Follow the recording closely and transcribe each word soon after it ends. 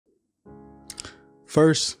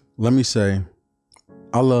First, let me say,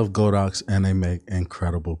 I love Godox and they make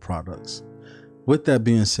incredible products. With that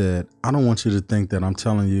being said, I don't want you to think that I'm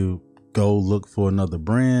telling you go look for another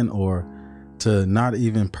brand or to not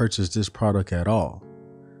even purchase this product at all.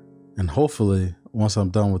 And hopefully, once I'm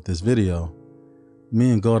done with this video,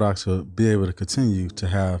 me and Godox will be able to continue to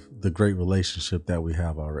have the great relationship that we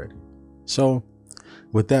have already. So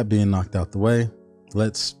with that being knocked out the way,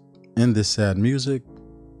 let's end this sad music.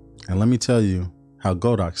 And let me tell you how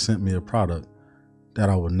Godox sent me a product that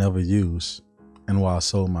I would never use and why I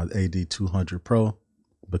sold my AD200 Pro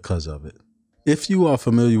because of it. If you are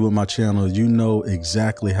familiar with my channel, you know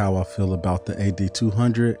exactly how I feel about the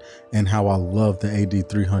AD200 and how I love the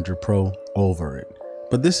AD300 Pro over it.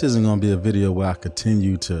 But this isn't going to be a video where I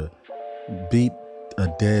continue to beat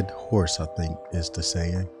a dead horse, I think is the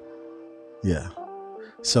saying. Yeah.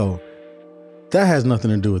 So that has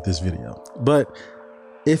nothing to do with this video. But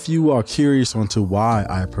if you are curious onto why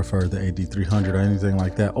I prefer the AD300 or anything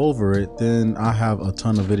like that over it, then I have a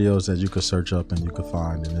ton of videos that you could search up and you could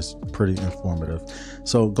find, and it's pretty informative.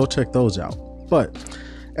 So go check those out. But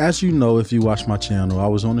as you know, if you watch my channel, I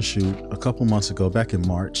was on a shoot a couple months ago back in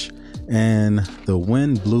March, and the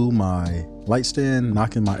wind blew my light stand,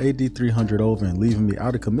 knocking my AD300 over and leaving me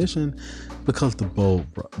out of commission because the bulb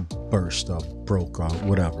burst or broke or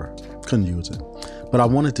whatever. Couldn't use it. But I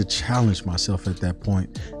wanted to challenge myself at that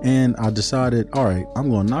point, and I decided, all right, I'm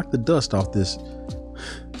going to knock the dust off this.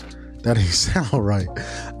 That ain't sound right.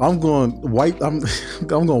 I'm going to wipe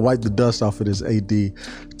the dust off of this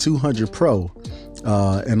AD200 Pro.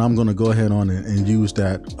 And I'm going to go ahead on and use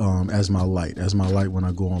that as my light when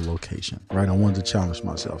I go on location, right? I wanted to challenge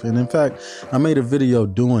myself. And in fact, I made a video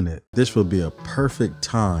doing it. This would be a perfect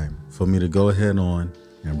time for me to go ahead on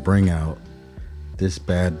and bring out this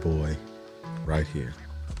bad boy right here,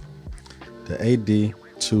 the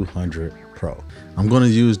AD200 Pro. I'm going to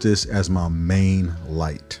use this as my main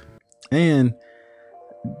light. And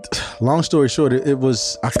long story short,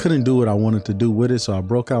 I couldn't do what I wanted to do with it, so I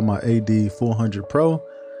broke out my AD400 Pro.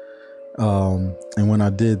 And when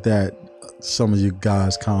I did that, some of you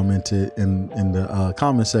guys commented in the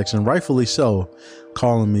comment section, rightfully so,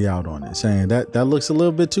 calling me out on it, saying that looks a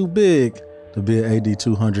little bit too big to be an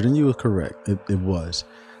AD200, and you were correct. It was.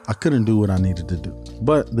 I couldn't do what I needed to do.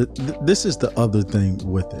 But this is the other thing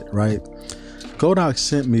with it, right? Godox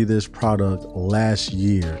sent me this product last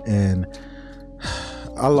year, and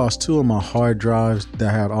I lost 2 of my hard drives that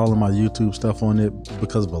had all of my YouTube stuff on it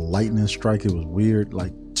because of a lightning strike. It was weird,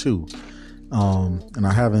 like 2. And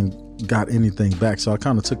I haven't got anything back. So I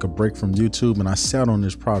kind of took a break from YouTube and I sat on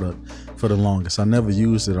this product for the longest. I never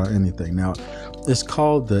used it or anything. Now, it's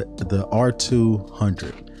called the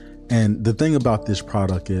R200. And the thing about this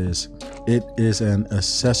product is it is an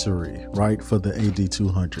accessory, right, for the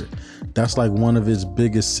AD200. That's like one of its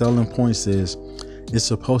biggest selling points is it's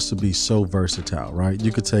supposed to be so versatile, right?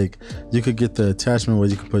 You could get the attachment where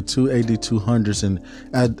you could put 2 AD200s,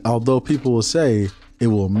 and although people will say it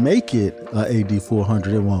will make it a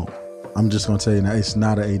AD400, it won't. I'm just gonna tell you now, it's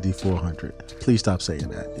not an AD400. Please stop saying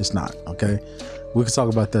that. It's not, okay? We can talk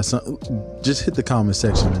about that. Just hit the comment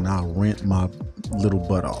section and I'll rant my little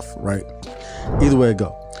butt off, right? Either way it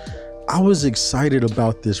go. I was excited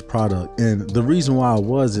about this product, and the reason why I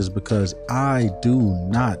was is because I do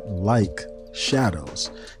not like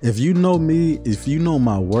shadows. If you know me, if you know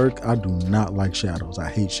my work, I do not like shadows. I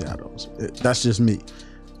hate shadows. That's just me.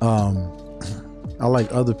 I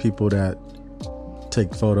like other people that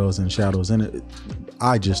take photos in shadows, and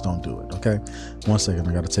I just don't do it. Okay, 1 second,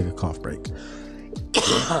 I gotta take a cough break.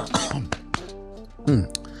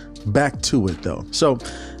 Back to it though. So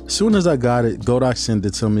as soon as I got it, Godox sent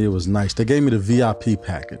it to me. It was nice. They gave me the VIP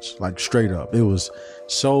package, like straight up. It was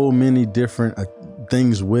so many different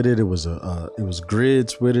things with it. It was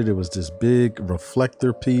grids with it. It was this big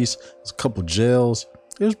reflector piece. It was a couple gels.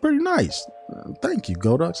 It was pretty nice. Thank you,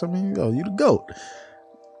 Godox. I mean, yo, you the GOAT.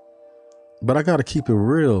 But I got to keep it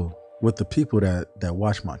real with the people that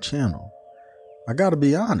watch my channel. I got to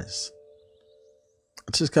be honest.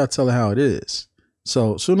 I just got to tell it how it is.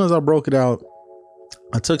 So as soon as I broke it out,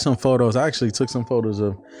 I took some photos. I actually took some photos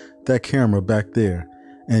of that camera back there.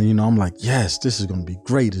 And, you know, I'm like, yes, this is going to be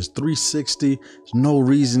great. It's 360. There's no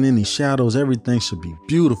reason, any shadows. Everything should be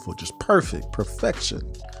beautiful, just perfect, perfection.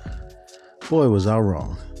 Boy, was I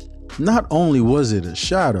wrong. Not only was it a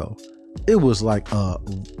shadow, it was like a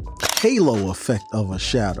halo effect of a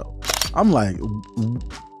shadow. I'm like,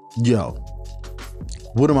 yo,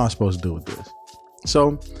 what am I supposed to do with this?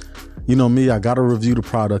 So, you know me, I got to review the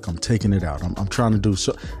product. I'm taking it out. I'm trying to do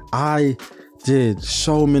so. I did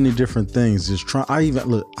so many different things. I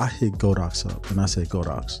hit Godox up and I said,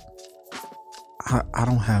 Godox, I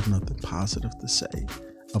don't have nothing positive to say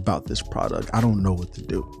about this product. I don't know what to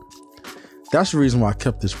do. That's the reason why I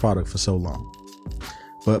kept this product for so long.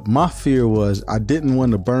 But my fear was I didn't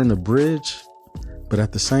want to burn the bridge, but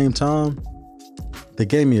at the same time, they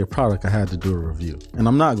gave me a product I had to do a review. And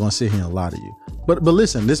I'm not going to sit here and lie to you. But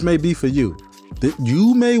listen, this may be for you.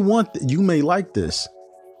 You may like this.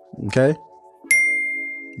 Okay?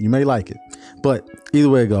 You may like it. But either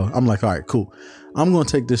way it go, I'm like, all right, cool. I'm going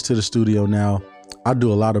to take this to the studio now. I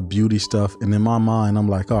do a lot of beauty stuff. And in my mind, I'm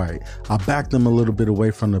like, all right, I backed them a little bit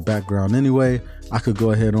away from the background anyway. I could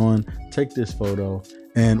go ahead on, take this photo.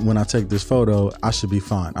 And when I take this photo, I should be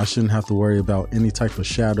fine. I shouldn't have to worry about any type of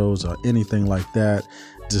shadows or anything like that.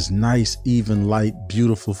 Just nice, even light,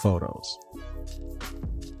 beautiful photos.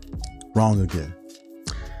 Wrong again.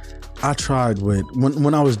 I tried with,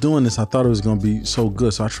 when I was doing this, I thought it was going to be so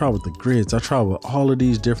good. So I tried with the grids. I tried with all of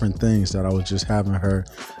these different things that I was just having her,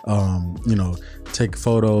 take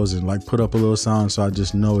photos and like put up a little sound so I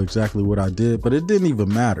just know exactly what I did. But it didn't even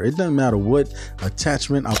matter. It doesn't matter what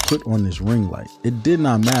attachment I put on this ring light. It did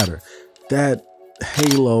not matter. That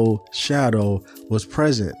halo shadow was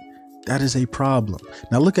present. That is a problem.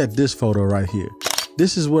 Now look at this photo right here.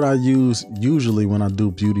 This is what I use usually when I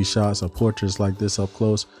do beauty shots or portraits like this up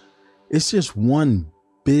close. It's just one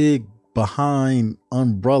big behind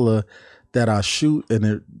umbrella that I shoot, and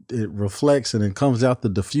it reflects and it comes out the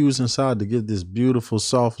diffusing side to give this beautiful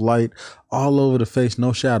soft light all over the face.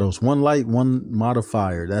 No shadows, one light, one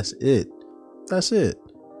modifier. That's it. That's it.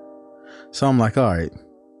 So I'm like, all right,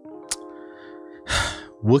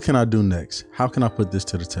 what can I do next? How can I put this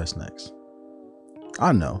to the test next?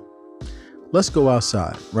 I know. Let's go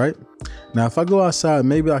outside, right? Now, if I go outside,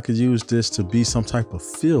 maybe I could use this to be some type of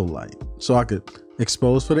fill light. So I could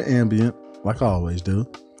expose for the ambient, like I always do.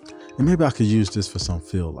 And maybe I could use this for some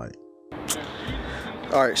fill light.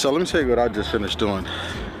 All right, so let me tell you what I just finished doing.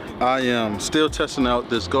 I am still testing out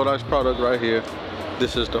this Godox product right here.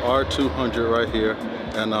 This is the R200 right here.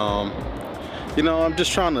 And, I'm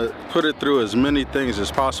just trying to put it through as many things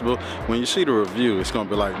as possible. When you see the review, it's gonna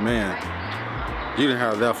be like, man, you didn't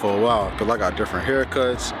have that for a while, because I got different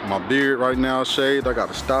haircuts. My beard right now is shaved. I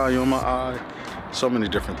got a style on my eye. So many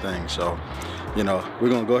different things. So, we're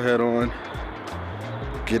going to go ahead on,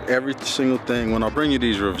 get every single thing. When I bring you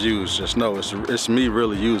these reviews, just know it's me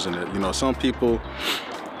really using it. Some people,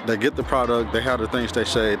 they get the product, they have the things they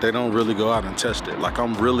say, they don't really go out and test it. Like,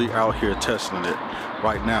 I'm really out here testing it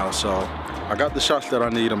right now. So I got the shots that I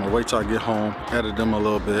need. I'm going to wait till I get home, edit them a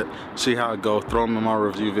little bit, see how it go, throw them in my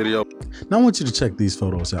review video. Now I want you to check these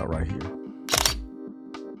photos out right here.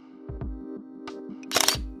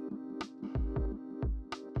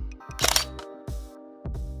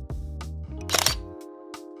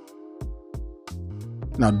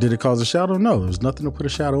 Now, did it cause a shadow? No, there's nothing to put a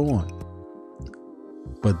shadow on.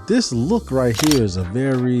 But this look right here is a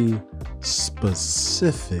very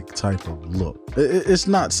specific type of look. It's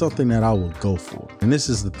not something that I would go for. And this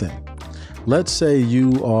is the thing. Let's say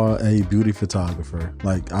you are a beauty photographer,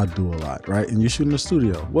 like I do a lot, right? And you shoot in the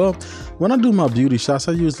studio. Well, when I do my beauty shots,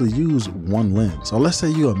 I usually use one lens. Or let's say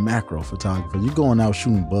you're a macro photographer. You're going out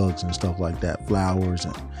shooting bugs and stuff like that, flowers,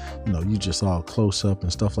 and you just all close up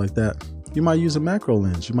and stuff like that. You might use a macro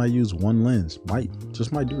lens. You might use one lens. Might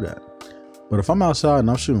do that. But if I'm outside and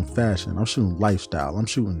I'm shooting fashion, I'm shooting lifestyle, I'm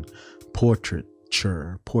shooting portrait,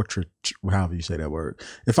 however you say that word.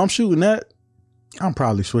 If I'm shooting that, I'm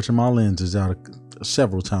probably switching my lenses out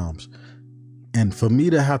several times. And for me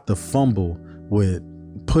to have to fumble with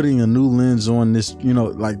putting a new lens on this,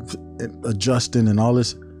 like adjusting and all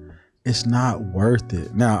this, it's not worth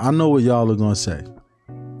it. Now, I know what y'all are going to say.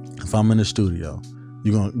 If I'm in the studio,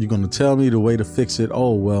 you're going to tell me the way to fix it.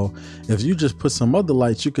 Oh, well, if you just put some other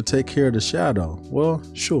lights, you could take care of the shadow. Well,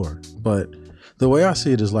 sure. But the way I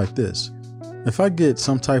see it is like this. If I get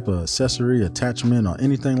some type of accessory, attachment, or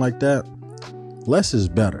anything like that, less is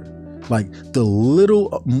better. Like the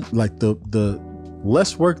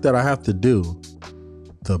less work that I have to do,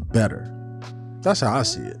 the better. That's how I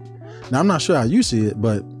see it. Now, I'm not sure how you see it,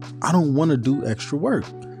 but I don't want to do extra work.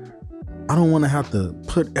 I don't want to have to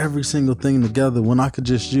put every single thing together when I could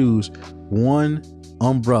just use one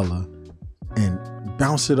umbrella and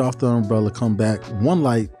bounce it off the umbrella, come back, one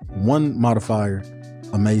light, one modifier,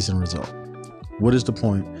 amazing result. What is the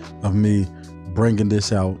point of me bringing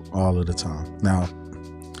this out all of the time? Now,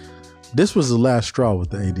 this was the last straw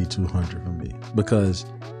with the AD200 for me, because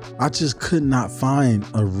I just could not find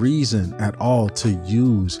a reason at all to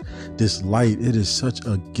use this light. It is such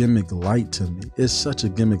a gimmick light to me. It's such a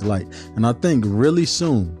gimmick light. And I think really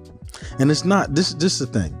soon, and it's not, this is the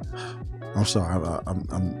thing. I'm sorry,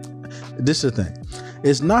 this is the thing.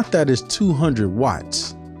 It's not that it's 200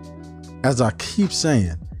 watts. As I keep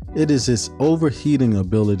saying, it is its overheating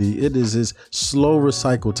ability. It is its slow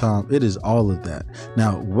recycle time. It is all of that.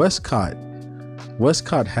 Now, Westcott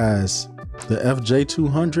has the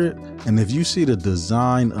FJ200, and if you see the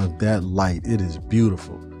design of that light, it is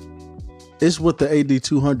beautiful. It's what the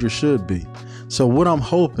AD200 should be. So what I'm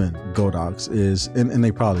hoping, Godox, is, and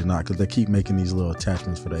they probably not, because they keep making these little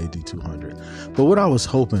attachments for the AD200. But what I was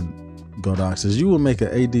hoping, Godox, is you will make an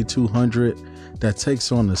AD200 that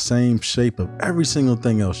takes on the same shape of every single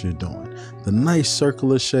thing else you're doing. The nice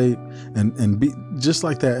circular shape, and be just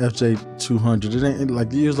like that FJ200. It ain't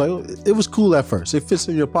like, you was like, it was cool at first. It fits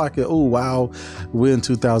in your pocket. Oh wow, we're in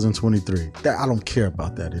 2023. I don't care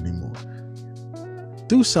about that anymore.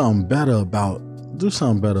 Do something better about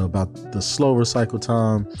the slow recycle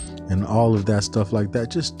time and all of that stuff like that.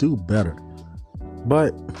 Just do better.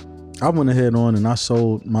 But I went ahead on and I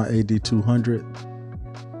sold my AD200.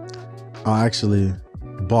 I actually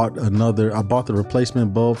bought the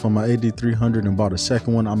replacement bulb for my AD300 and bought a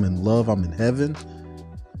second one. I'm in love, I'm in heaven.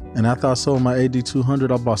 And after I sold my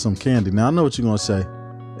AD200, I bought some candy. Now I know what you're gonna say,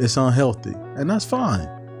 it's unhealthy, and that's fine,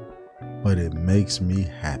 but it makes me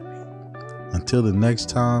happy. Until the next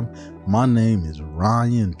time, my name is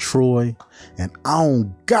Ryan Troy, and I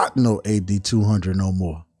don't got no AD200 no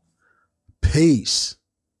more. Peace.